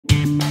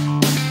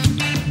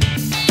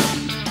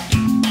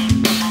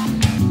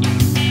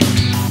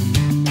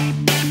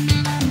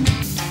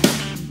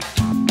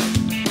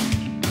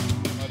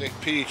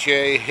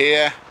PJ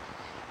here,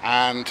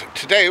 and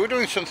today we're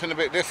doing something a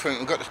bit different.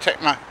 We've got to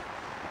take my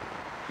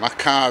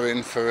car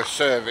in for a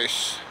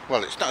service.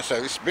 Well, it's not a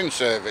service, it's been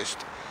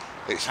serviced.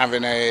 It's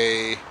having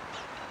a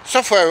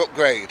software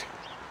upgrade.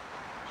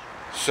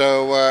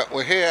 So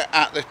we're here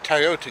at the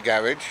Toyota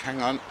garage.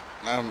 Hang on,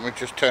 we'll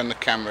just turn the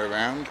camera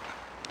around.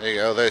 There you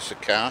go, there's the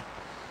car.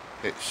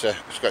 It's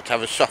got to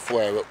have a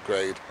software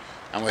upgrade,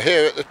 and we're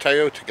here at the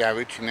Toyota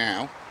garage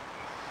now.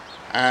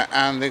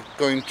 And they're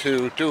going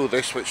to do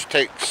this, which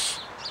takes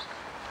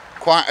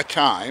quite a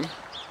time,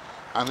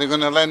 and they're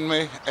going to lend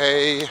me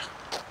a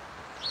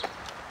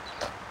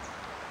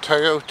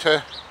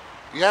Toyota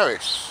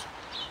Yaris,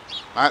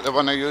 like the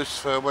one I use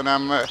for when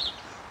I'm at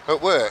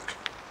work.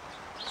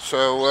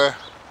 So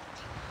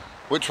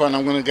which one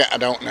I'm going to get I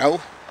don't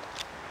know,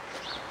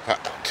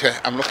 but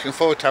I'm looking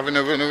forward to having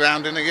a run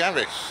around in a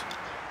Yaris.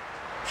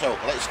 So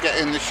let's get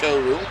in the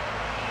showroom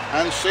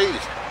and see.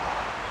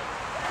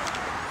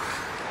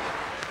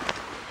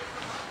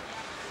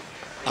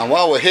 And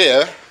while we're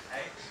here,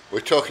 we're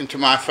talking to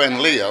my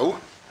friend Leo.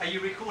 Are you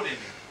recording me?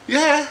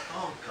 Yeah.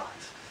 Oh God.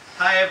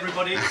 Hi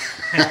everybody.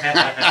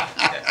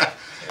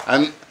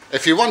 And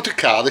if you want a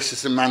car, this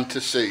is the man to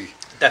see.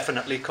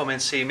 Definitely come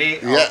and see me.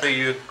 Yeah. I'll do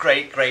you a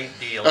great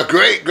deal. A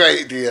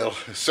great deal.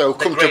 So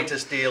the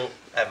greatest deal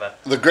ever.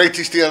 The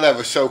greatest deal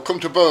ever. So come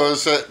to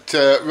Buzz at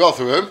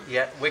Rotherham.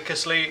 Yeah,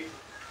 Wickersley,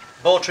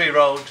 Bawtry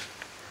Road.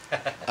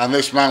 And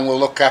this man will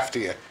look after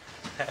you.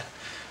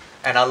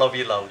 And I love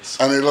you loads.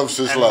 And he loves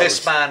us and loads.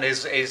 This man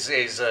is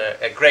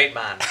a great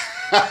man.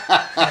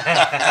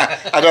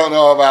 I don't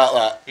know about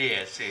that. He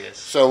is.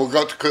 So we've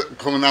got to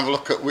come and have a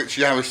look at which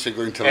Yaris they're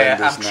going to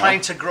lend us I'm now.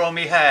 trying to grow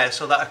my hair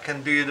so that I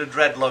can do the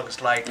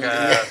dreadlocks like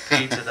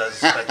Peter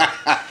does, but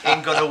it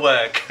ain't gonna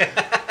work.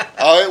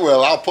 Oh, it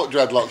will. I'll put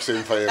dreadlocks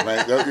in for you,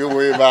 mate. Don't you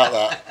worry about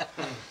that.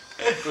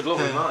 Good luck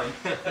with mine.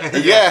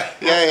 Yeah.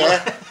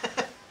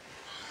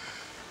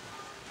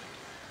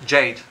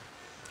 Jade.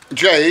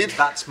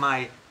 That's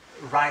my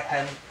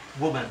right-hand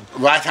woman.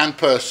 Right-hand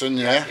person,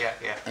 yeah?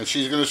 Yeah. And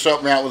she's going to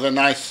sort me out with a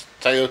nice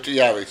Toyota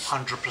Yaris.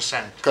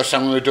 100%. Because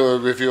I'm going to do a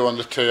review on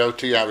the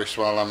Toyota Yaris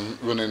while I'm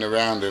running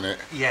around in it.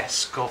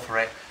 Yes, go for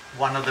it.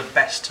 One of the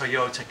best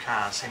Toyota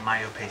cars, in my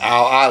opinion.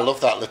 Oh, I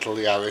love that little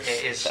Yaris.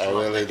 It is I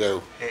lovely. really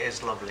do. It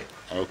is lovely.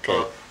 Okay.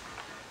 But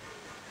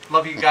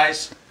love you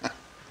guys.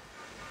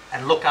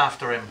 And look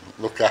after him.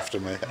 Look after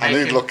me. I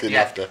need looking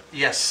after.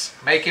 Yes,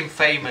 make him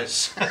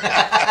famous.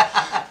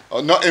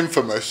 Oh, not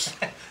infamous.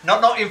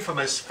 Not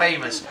infamous,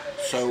 famous.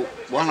 So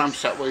while I'm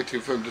sat waiting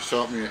for him to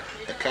sort me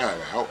a car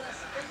out,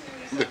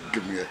 they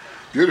give me a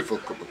beautiful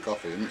cup of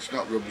coffee, and it's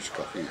not rubbish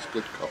coffee, it's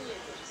good coffee.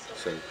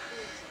 So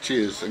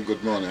cheers and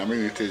good morning. I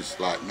mean, it is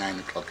like 9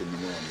 o'clock in the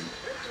morning.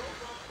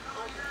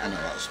 I know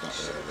that's not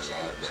really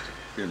right, but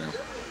you know.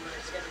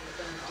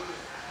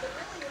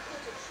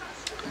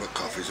 But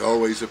coffee's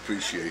always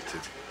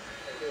appreciated.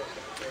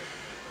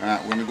 Right,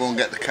 we're going to go and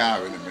get the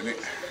car in a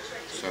minute.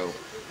 So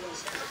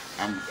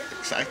I'm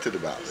excited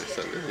about this,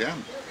 I really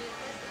am.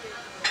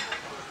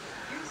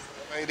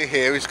 Lady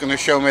here is going to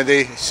show me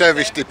the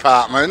service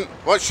department.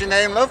 What's your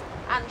name, love?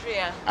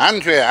 Andrea.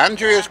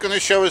 Andrea's going to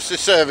show us the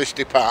service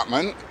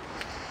department.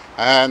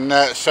 And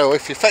so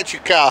if you fetch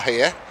your car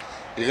here,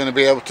 you're going to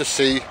be able to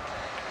see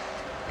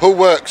who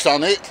works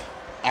on it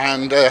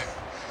and the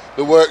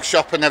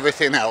workshop and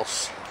everything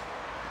else.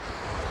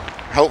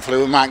 Hopefully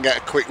we might get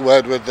a quick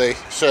word with the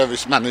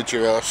service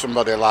manager or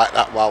somebody like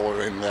that while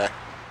we're in there.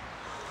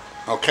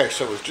 Okay,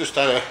 so we've just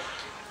had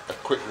a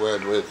quick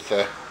word with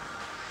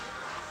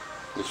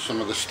some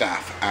of the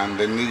staff, and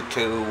they need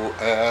to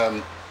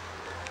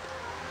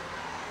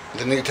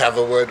have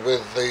a word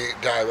with the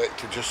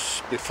director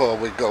just before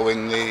we go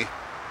in the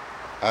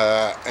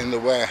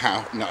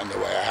warehouse, not in the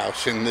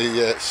warehouse, in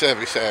the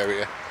service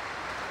area.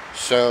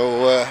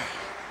 So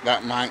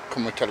that might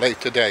come at a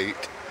later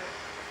date.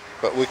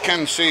 But we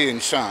can see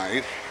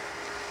inside,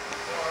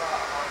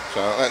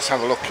 so let's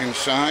have a look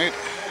inside.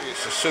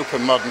 It's a super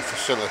modern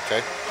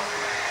facility,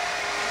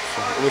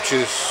 which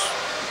is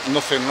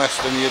nothing less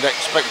than you'd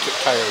expect at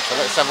Toyota.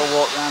 Let's have a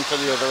walk round to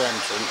the other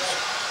entrance.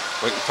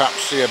 We can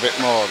perhaps see a bit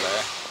more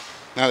there.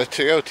 Now the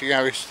Toyota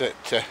Yaris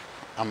that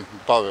I'm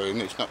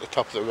borrowing, it's not the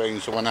top of the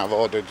range. The one I've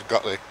ordered has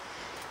got the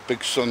big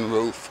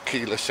sunroof,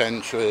 keyless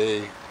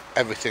entry,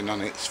 everything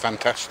on it. It's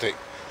fantastic.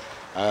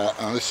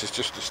 And this is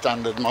just a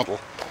standard model.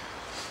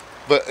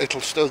 But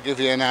it'll still give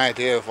you an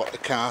idea of what the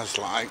car's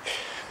like.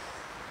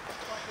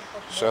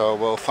 So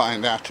we'll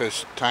find out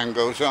as time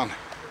goes on.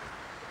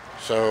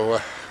 So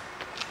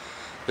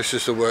this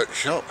is the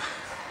workshop.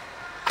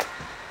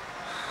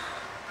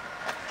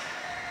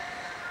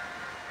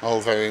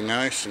 All very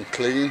nice and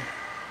clean.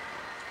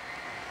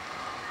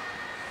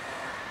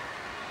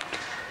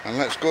 And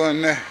let's go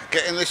and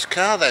get in this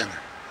car then.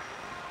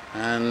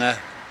 And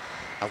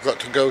I've got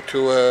to go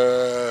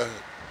to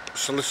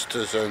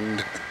solicitors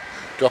and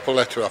drop a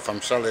letter off.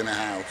 I'm selling a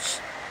house.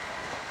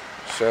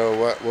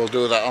 So we'll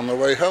do that on the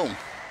way home.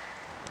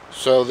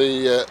 So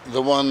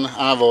the one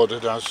I've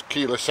ordered has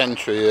keyless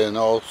entry and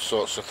all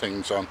sorts of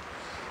things on,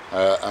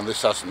 and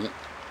this hasn't.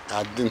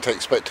 I didn't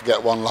expect to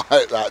get one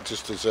like that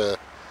just as a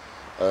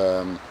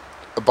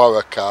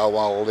borrow car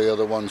while the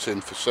other one's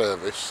in for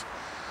service.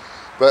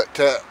 But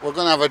we're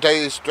going to have a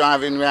day's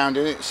driving around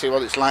in it, see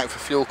what it's like for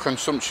fuel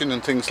consumption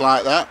and things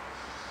like that.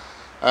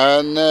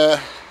 And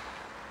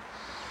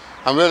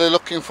I'm really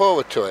looking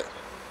forward to it.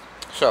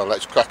 So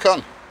let's crack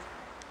on.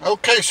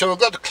 Okay, so we've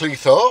got the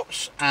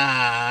Cleethorpes,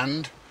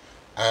 and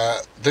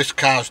this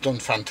car's done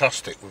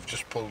fantastic. We've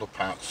just pulled up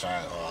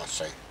outside, or I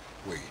say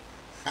we,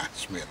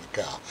 that's me in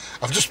the car.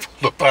 I've just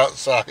pulled up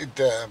outside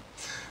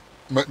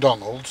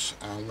McDonald's.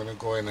 I'm going to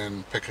go in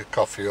and pick a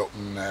coffee up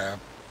and,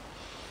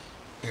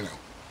 you know,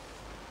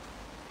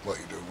 what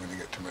you do when you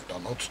get to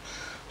McDonald's.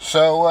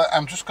 So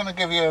I'm just going to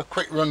give you a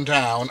quick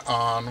rundown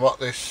on what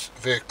this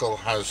vehicle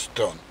has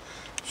done.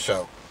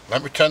 So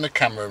let me turn the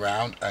camera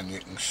around and you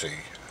can see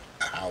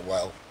how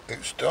well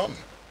it's done.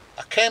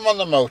 I came on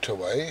the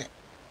motorway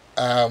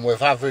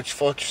with average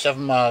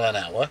 47 mile an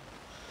hour.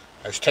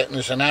 It's taken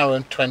us an hour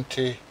and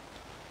 25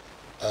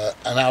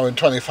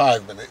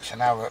 minutes.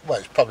 Well,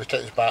 it's probably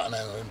taken us about an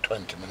hour and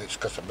 20 minutes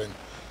because I've been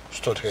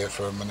stood here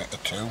for a minute or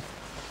two.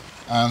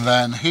 And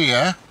then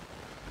here,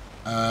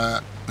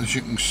 as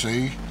you can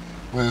see,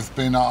 we've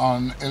been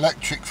on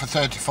electric for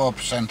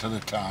 34% of the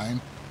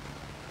time,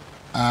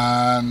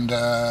 and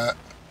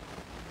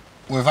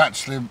we've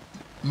actually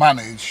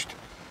managed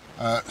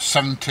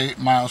 70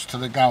 miles to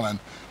the gallon.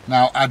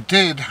 Now I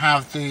did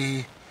have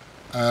the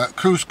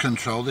cruise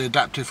control, the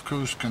adaptive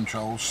cruise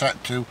control,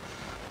 set to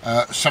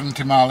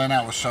 70 mile an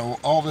hour, so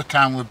all the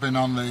time we've been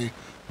on the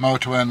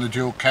motorway and the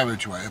dual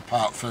carriageway,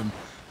 apart from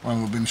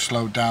when we've been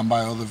slowed down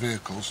by other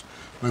vehicles,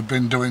 we've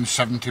been doing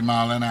 70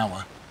 mile an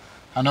hour.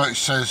 I know it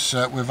says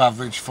we've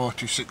averaged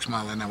 46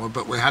 mile an hour,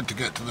 but we had to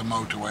get to the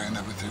motorway and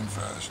everything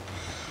first.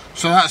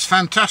 So that's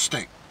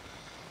fantastic.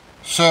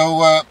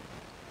 So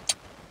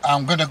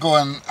I'm going to go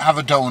and have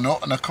a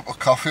donut and a cup of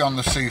coffee on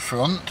the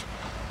seafront,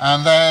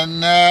 and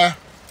then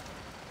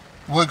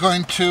we're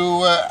going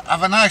to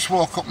have a nice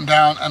walk up and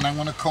down, and I'm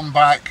going to come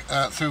back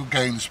through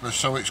Gainsborough,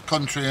 so it's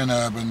country and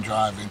urban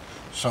driving,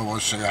 so we'll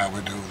see how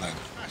we do then.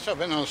 So I've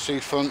been on the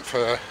seafront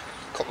for a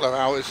couple of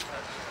hours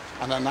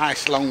and a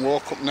nice long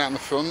walk up and down the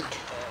front.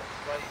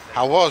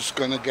 I was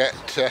going to get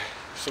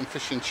some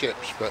fish and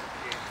chips, but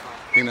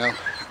you know,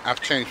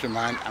 I've changed my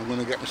mind. I'm going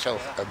to get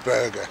myself a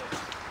burger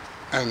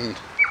and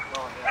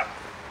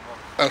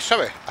a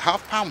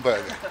 £1/2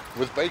 burger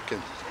with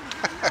bacon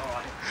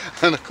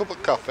and a cup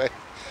of coffee,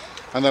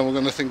 and then we're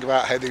going to think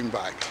about heading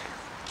back.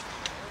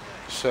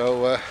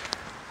 So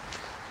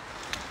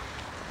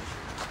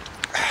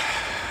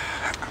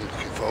I'm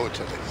looking forward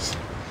to this.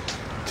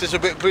 It is a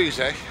bit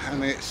breezy,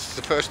 and it's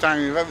the first time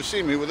you've ever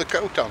seen me with a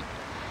coat on,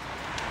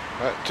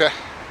 but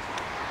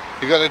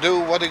you got to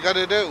do what you got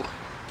to do.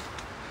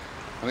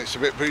 And it's a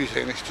bit breezy,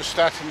 and it's just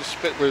starting to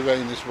spit with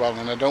rain as well,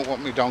 and I don't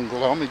want my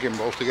dongle or my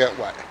gimbal to get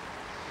wet.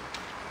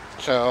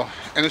 So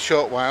in a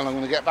short while I'm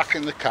going to get back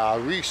in the car,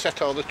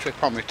 reset all the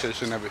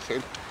tripometers and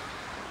everything,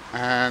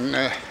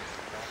 and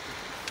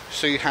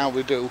see how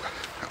we do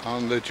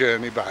on the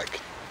journey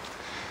back.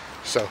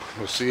 So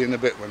we'll see you in a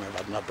bit when I've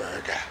had my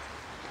burger.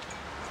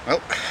 Well,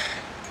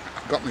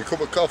 I've got my cup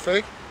of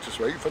coffee, just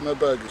waiting for my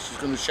burger. She's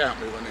going to shout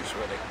me when it's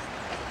ready.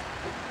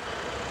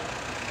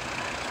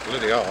 It's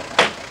bloody hot.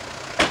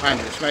 And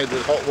it's made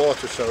with hot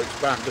water, so it's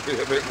bound to be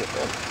a bit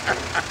warm.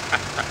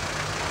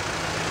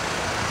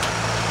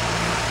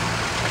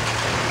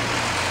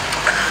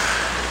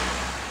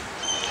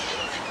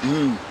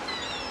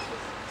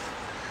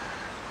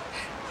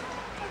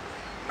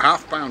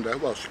 £1/2,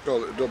 well, she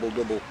called it a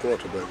double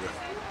quarter burger.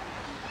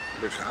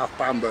 It's a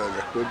 £1/2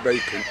 burger with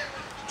bacon,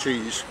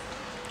 cheese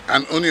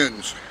and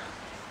onions.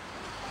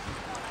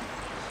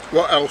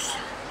 What else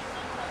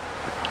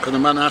can a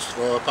man ask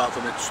for apart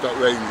from it to stop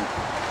raining?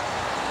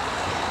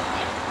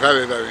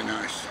 Very, very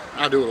nice.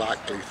 I do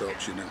like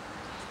Cleethorpes, you know.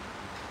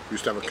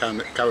 Used to have a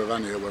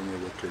caravan here when we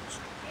were kids.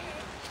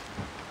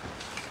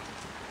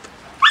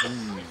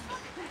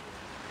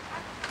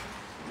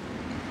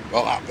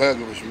 Well, that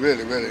burger was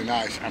really, really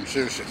nice. I'm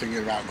seriously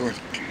thinking about going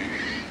to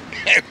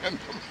get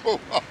another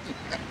one.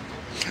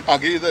 I'll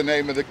give you the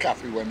name of the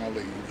cafe when I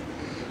leave.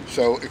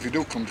 So if you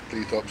do come to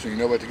Cleethorpes and you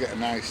know where to get a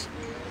nice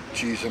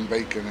cheese and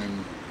bacon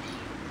and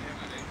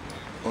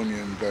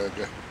onion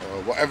burger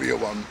or whatever you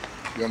want,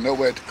 you'll know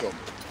where to come.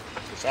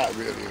 Because I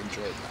really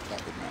enjoyed that.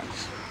 That was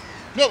nice.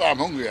 Not that I'm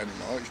hungry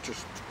anymore, it's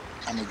just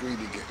I'm a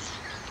greedy git.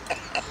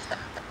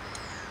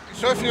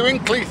 So if you're in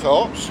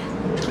Cleethorpes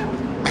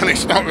and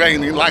it's not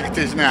raining like it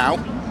is now,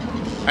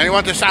 and you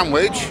want a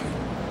sandwich,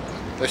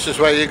 this is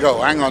where you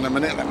go. Hang on a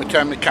minute, let me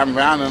turn my camera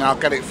around and I'll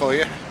get it for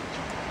you.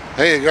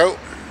 There you go.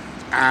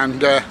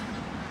 And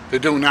they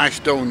do nice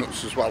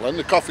donuts as well, and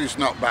the coffee's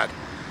not bad,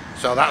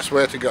 so that's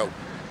where to go.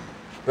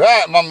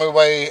 Right, I'm on my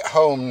way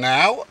home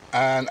now,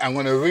 and I'm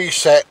going to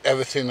reset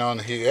everything on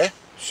here,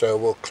 so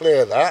we'll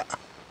clear that.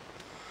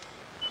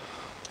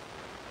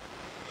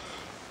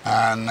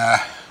 And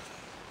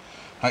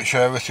Make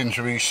sure everything's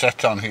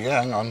reset on here.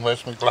 Hang on,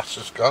 where's my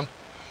glasses gone?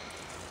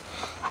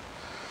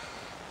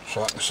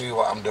 So I can see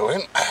what I'm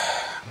doing.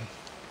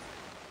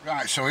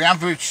 Right, so we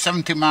averaged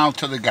 70 miles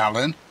to the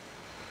gallon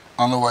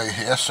on the way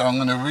here, so I'm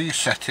going to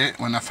reset it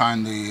when I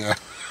find the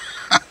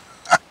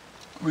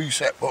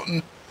reset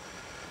button.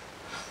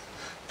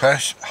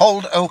 Press,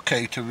 hold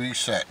OK to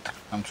reset.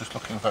 I'm just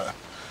looking for...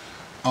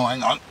 Oh,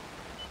 hang on.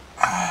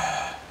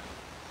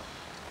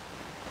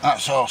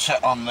 That's all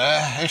set on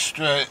there.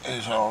 History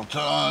is all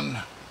done.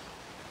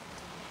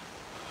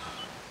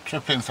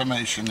 Trip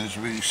information is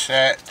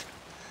reset.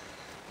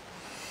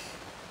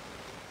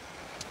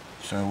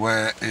 So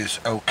where is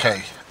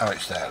OK? Oh,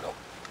 it's there, look.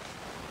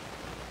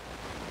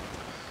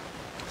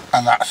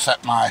 And that's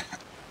set my...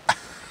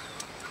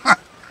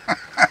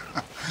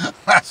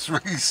 that's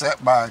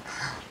reset my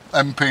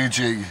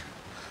MPG.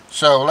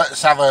 So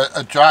let's have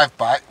a drive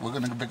back. We're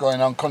going to be going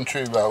on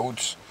country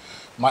roads,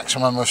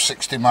 maximum of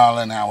 60 miles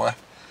an hour.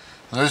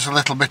 There's a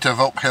little bit of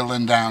uphill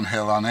and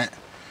downhill on it.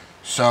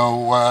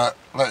 So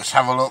let's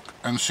have a look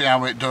and see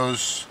how it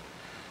does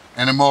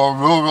in a more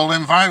rural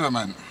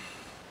environment.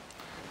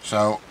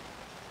 So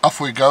off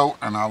we go,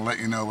 and I'll let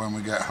you know when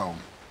we get home.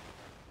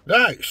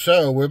 Right,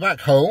 so we're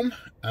back home.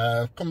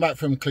 Come back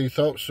from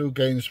Cleethorpes through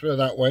Gainsborough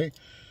that way,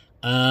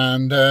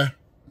 and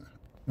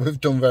we've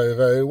done very,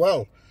 very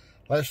well.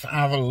 Let's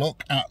have a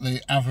look at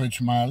the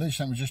average mileage.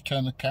 Let me just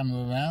turn the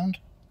camera around.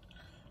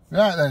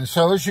 Right then,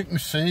 so as you can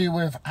see,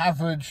 we've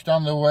averaged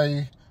on the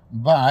way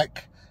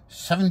back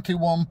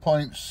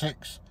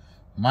 71.6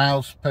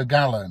 miles per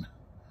gallon,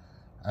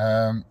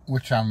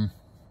 which I'm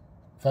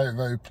very,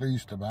 very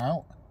pleased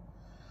about.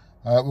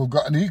 We've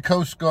got an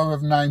eco score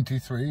of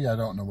 93, I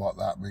don't know what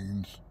that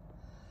means.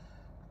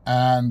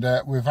 And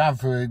we've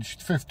averaged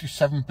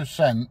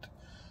 57%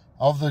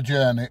 of the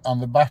journey on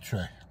the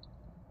battery.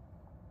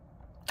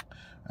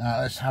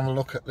 Let's have a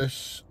look at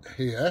this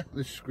here,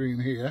 this screen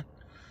here.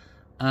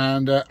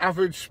 And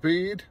average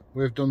speed,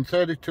 we've done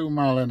 32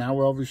 miles an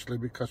hour, obviously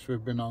because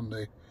we've been on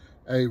the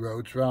A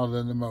roads rather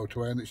than the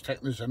motorway, and it's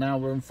taken us an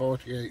hour and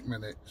 48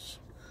 minutes.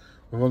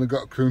 We've only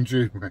got a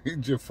cruising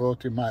range of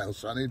 40 miles,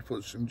 so I need to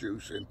put some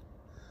juice in.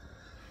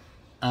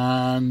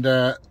 And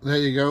there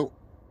you go.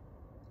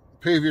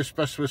 Previous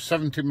best was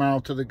 70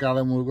 miles to the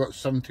gallon. We've got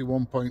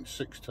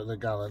 71.6 to the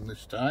gallon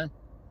this time.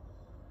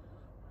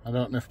 I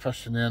don't know if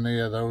pressing any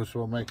of those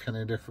will make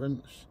any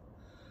difference.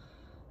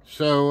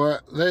 So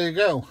there you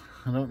go.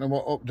 I don't know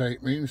what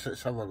update means.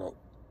 Let's have a look.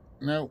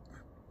 No.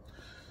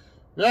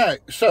 Right,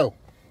 so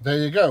there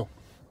you go.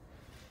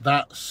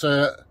 That's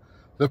the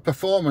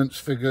performance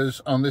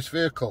figures on this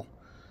vehicle.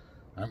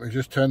 Let me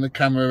just turn the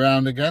camera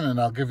around again and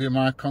I'll give you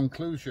my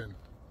conclusion.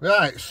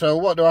 Right, so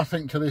what do I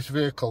think to this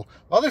vehicle?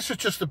 Well, this is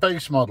just the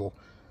base model.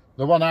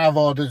 The one I've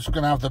ordered is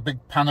going to have the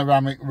big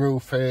panoramic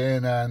roof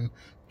in and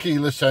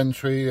keyless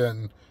entry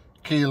and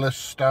keyless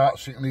start,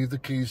 so you can leave the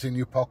keys in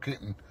your pocket,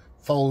 and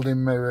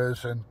folding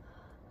mirrors and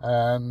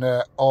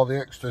all the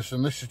extras.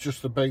 And this is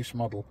just the base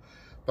model.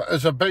 But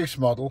as a base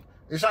model,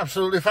 it's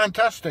absolutely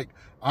fantastic.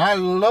 I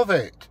love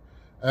it.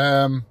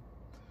 I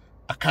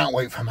can't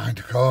wait for mine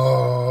to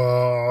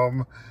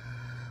come.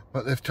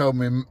 But they've told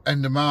me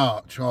end of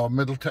March, or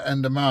middle to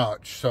end of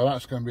March, so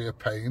that's going to be a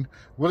pain.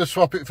 Will I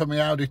swap it for my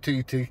Audi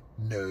TT?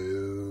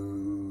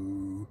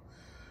 No.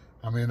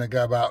 I mean, I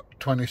get about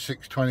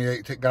 26,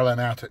 28 gallon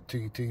out at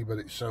TT, but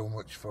it's so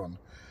much fun.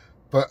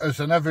 But as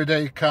an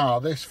everyday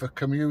car, this for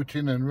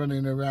commuting and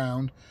running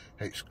around,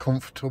 it's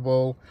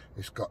comfortable,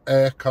 it's got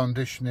air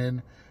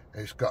conditioning,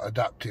 it's got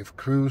adaptive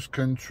cruise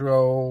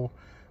control,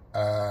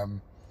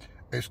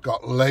 it's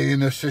got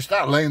lane assist.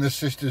 That lane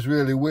assist is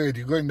really weird.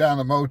 You're going down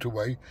the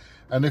motorway,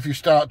 and if you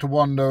start to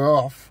wander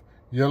off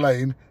your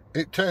lane,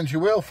 it turns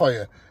your wheel for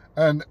you.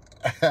 And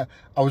I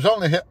was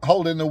only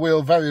holding the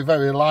wheel very,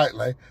 very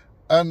lightly,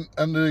 and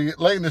the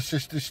lane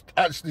assist is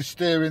actually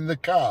steering the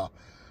car.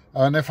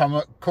 And if I'm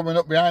coming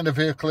up behind a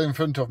vehicle in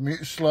front of me,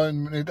 it's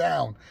slowing me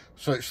down.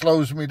 So it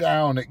slows me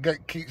down.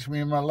 It keeps me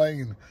in my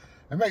lane.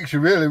 It makes you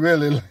really,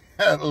 really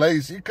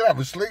lazy. You can have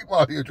a sleep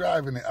while you're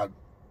driving it.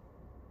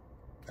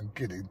 I'm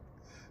kidding.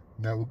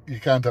 No, you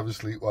can't have a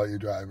sleep while you're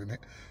driving it.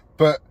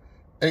 But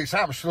it's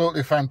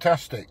absolutely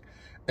fantastic.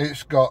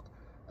 It's got,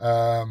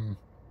 like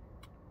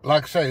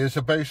I say, it's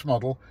a base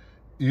model.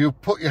 You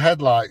put your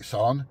headlights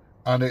on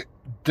and it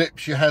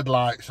dips your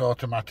headlights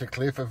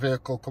automatically if a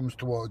vehicle comes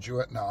towards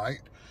you at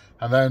night.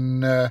 And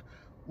then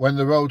when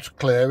the road's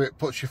clear, it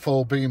puts your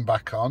full beam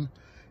back on.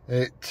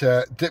 It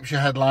dips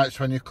your headlights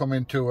when you come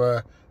into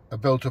a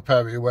built-up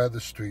area where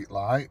there's street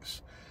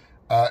lights.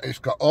 It's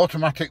got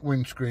automatic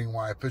windscreen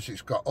wipers.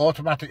 It's got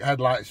automatic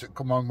headlights that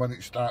come on when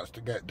it starts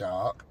to get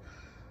dark.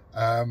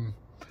 And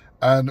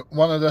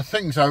one of the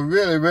things I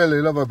really,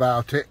 really love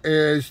about it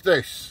is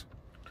this.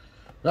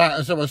 Right,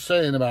 as I was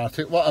saying about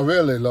it, what I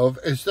really love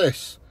is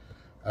this.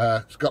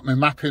 It's got my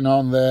mapping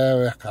on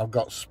there. I've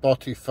got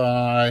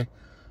Spotify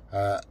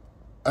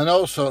and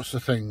all sorts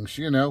of things,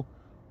 you know,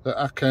 that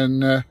I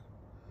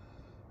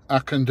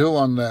can do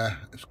on there.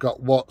 It's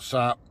got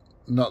WhatsApp.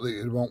 Not that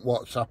you want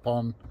WhatsApp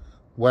on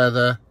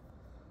weather,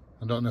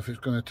 I don't know if it's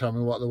going to tell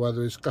me what the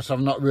weather is because I've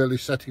not really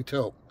set it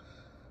up.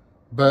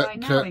 But right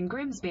now in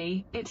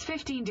Grimsby, it's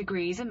 15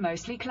 degrees and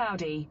mostly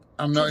cloudy.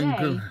 I'm not Today, in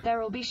Grimsby. there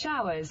will be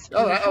showers.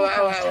 All right, all right,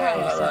 all right, High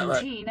of all right,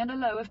 17 and a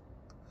low of...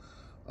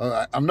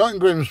 Alright, I'm not in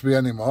Grimsby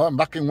anymore, I'm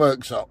back in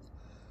Worksop.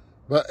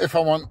 But if I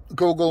want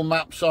Google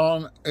Maps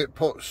on, it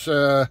puts,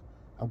 I've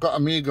got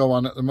Amigo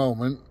on at the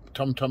moment,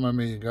 TomTom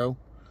Amigo.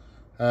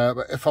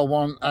 But if I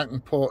want, I can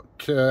put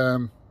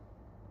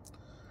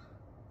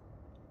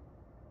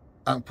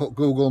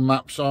Google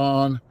Maps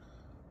on,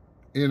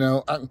 you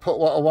know, I can put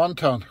what I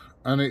want on,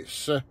 and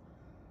it's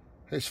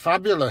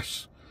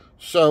fabulous.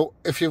 So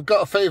if you've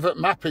got a favourite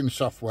mapping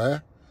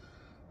software,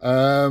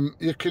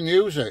 you can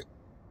use it.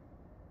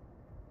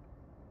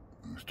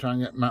 Let's try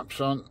and get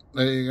maps on.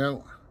 There you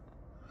go.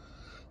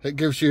 It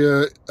gives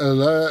you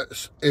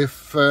alerts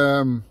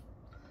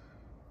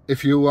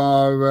if you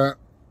are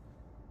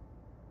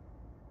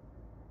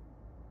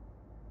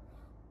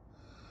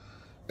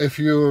if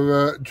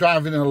you're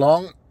driving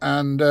along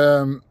and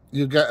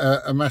you get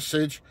a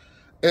message,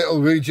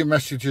 it'll read your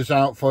messages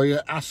out for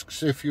you,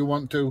 asks if you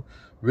want to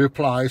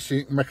reply, so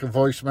you can make a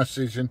voice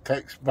message and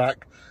text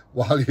back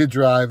while you're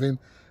driving.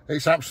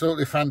 It's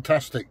absolutely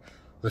fantastic.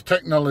 The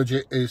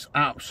technology is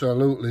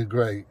absolutely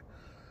great.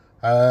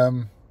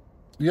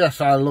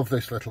 Yes, I love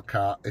this little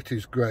car. It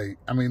is great.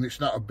 I mean, it's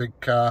not a big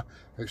car.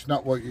 It's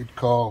not what you'd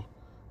call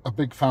a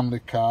big family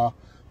car.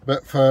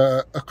 But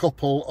for a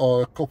couple,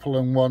 or a couple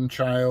and one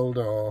child,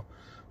 or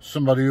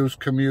somebody who's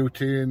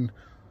commuting,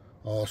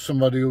 or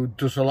somebody who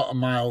does a lot of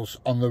miles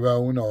on their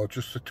own, or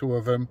just the two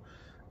of them,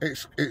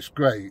 it's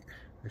great.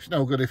 It's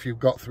no good if you've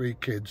got 3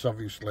 kids,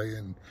 obviously,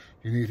 and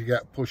you need to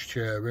get a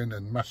pushchair in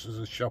and masses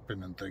of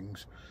shopping and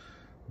things.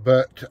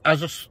 But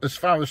as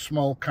far as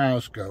small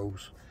cars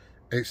goes,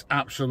 it's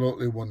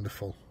absolutely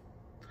wonderful.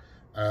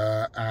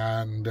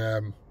 And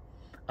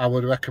I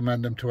would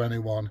recommend them to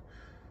anyone.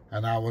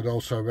 And I would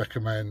also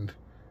recommend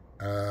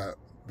that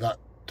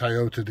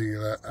Toyota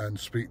dealer and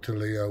speak to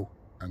Leo,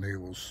 and he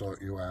will sort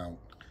you out.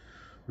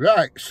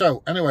 Right,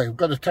 so anyway, we've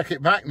got to take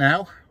it back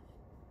now,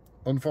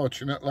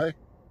 unfortunately,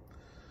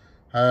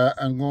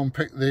 and go and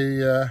pick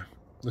the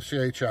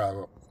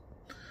CHR up.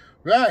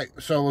 Right,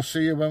 so we'll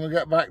see you when we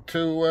get back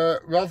to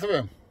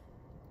Rotherham,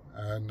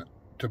 and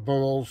to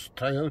Burrell's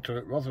Toyota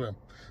at Rotherham.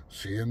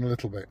 See you in a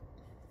little bit.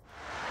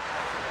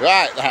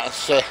 Right,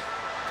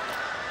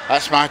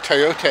 that's my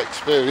Toyota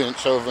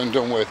experience over and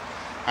done with.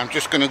 I'm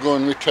just going to go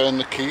and return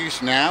the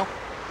keys now,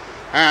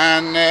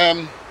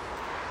 and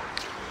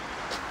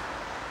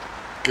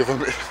give them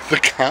the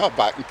car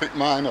back and pick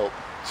mine up.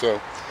 So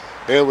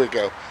here we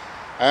go.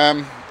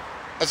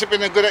 Has it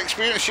been a good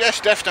experience? Yes,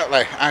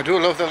 definitely. I do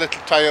love the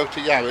little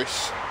Toyota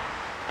Yaris,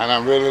 and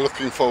I'm really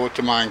looking forward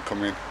to mine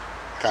coming.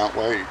 Can't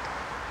wait.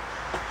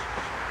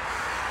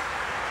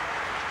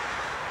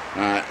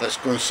 Alright, let's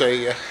go and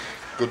say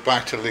goodbye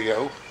to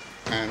Leo,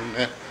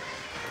 and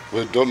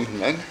we're done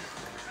then.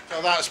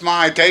 So that's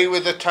my day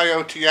with the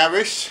Toyota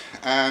Yaris,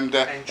 and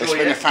it's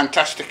been a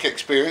fantastic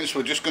experience.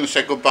 We're just going to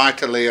say goodbye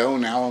to Leo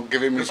now. I'll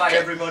give him his... Goodbye,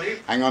 everybody.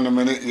 Hang on a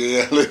minute,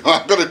 yeah, Leo.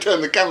 I've got to turn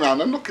the camera on.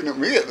 I'm looking at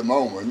me at the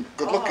moment.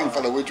 Good-looking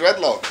fellow with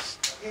dreadlocks.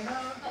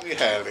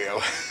 Yeah,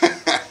 Leo.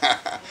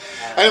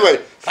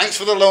 Anyway, thanks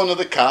for the loan of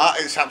the car.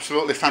 It's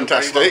absolutely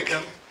fantastic.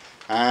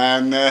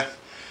 And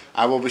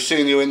I will be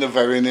seeing you in the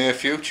very near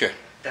future.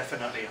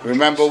 Definitely. 100%.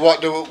 Remember,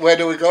 where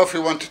do we go if we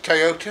want a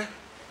Toyota?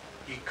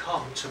 You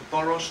come to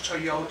Burrell's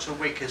Toyota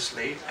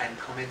Wickersley and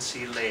come and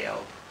see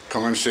Leo.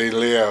 Come and see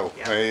Leo.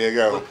 Yeah. There you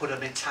go. We'll put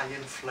an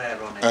Italian flair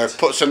on it.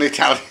 Puts an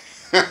Italian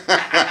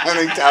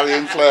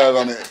flair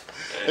on it.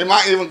 He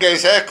might even get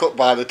his hair cut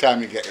by the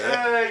time you get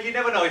here. You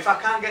never know. If I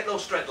can't get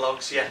those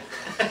dreadlocks, yeah.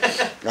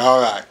 All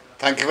right.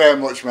 Thank you very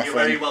much, my friend. You're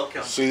very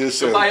welcome. See you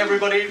soon. Bye,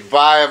 everybody.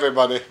 Bye,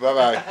 everybody.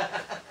 Bye-bye.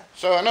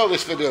 So I know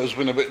this video has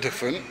been a bit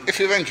different. If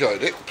you've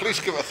enjoyed it,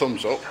 please give it a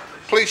thumbs up.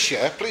 Please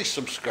share, please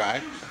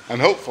subscribe,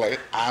 and hopefully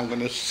I'm going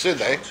to see you,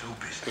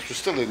 because we're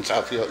still in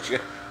South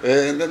Yorkshire,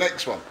 in the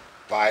next one.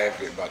 Bye,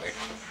 everybody.